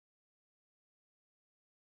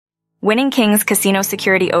Winning Kings Casino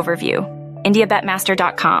Security Overview,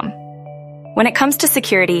 IndiaBetMaster.com. When it comes to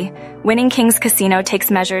security, Winning Kings Casino takes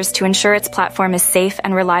measures to ensure its platform is safe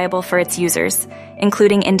and reliable for its users,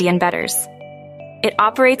 including Indian bettors. It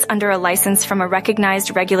operates under a license from a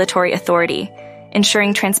recognized regulatory authority,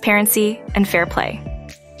 ensuring transparency and fair play.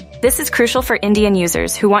 This is crucial for Indian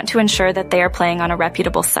users who want to ensure that they are playing on a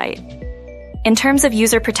reputable site. In terms of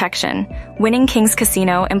user protection, Winning Kings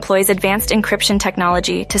Casino employs advanced encryption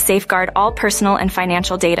technology to safeguard all personal and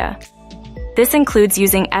financial data. This includes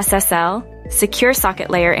using SSL, Secure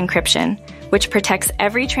Socket Layer Encryption, which protects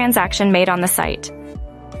every transaction made on the site.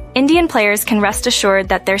 Indian players can rest assured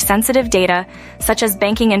that their sensitive data, such as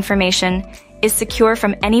banking information, is secure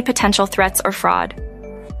from any potential threats or fraud.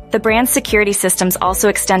 The brand's security systems also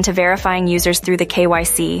extend to verifying users through the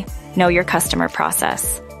KYC, Know Your Customer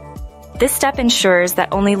process. This step ensures that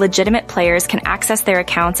only legitimate players can access their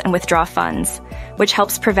accounts and withdraw funds, which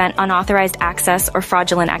helps prevent unauthorized access or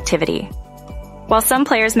fraudulent activity. While some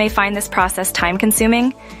players may find this process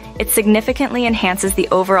time-consuming, it significantly enhances the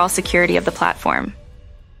overall security of the platform.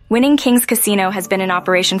 Winning Kings Casino has been in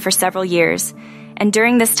operation for several years, and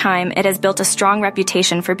during this time it has built a strong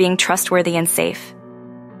reputation for being trustworthy and safe.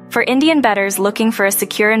 For Indian bettors looking for a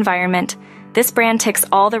secure environment, this brand ticks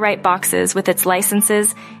all the right boxes with its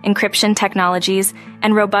licenses, encryption technologies,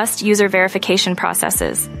 and robust user verification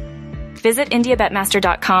processes. Visit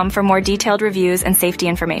IndiaBetMaster.com for more detailed reviews and safety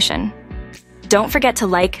information. Don't forget to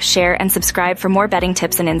like, share, and subscribe for more betting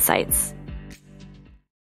tips and insights.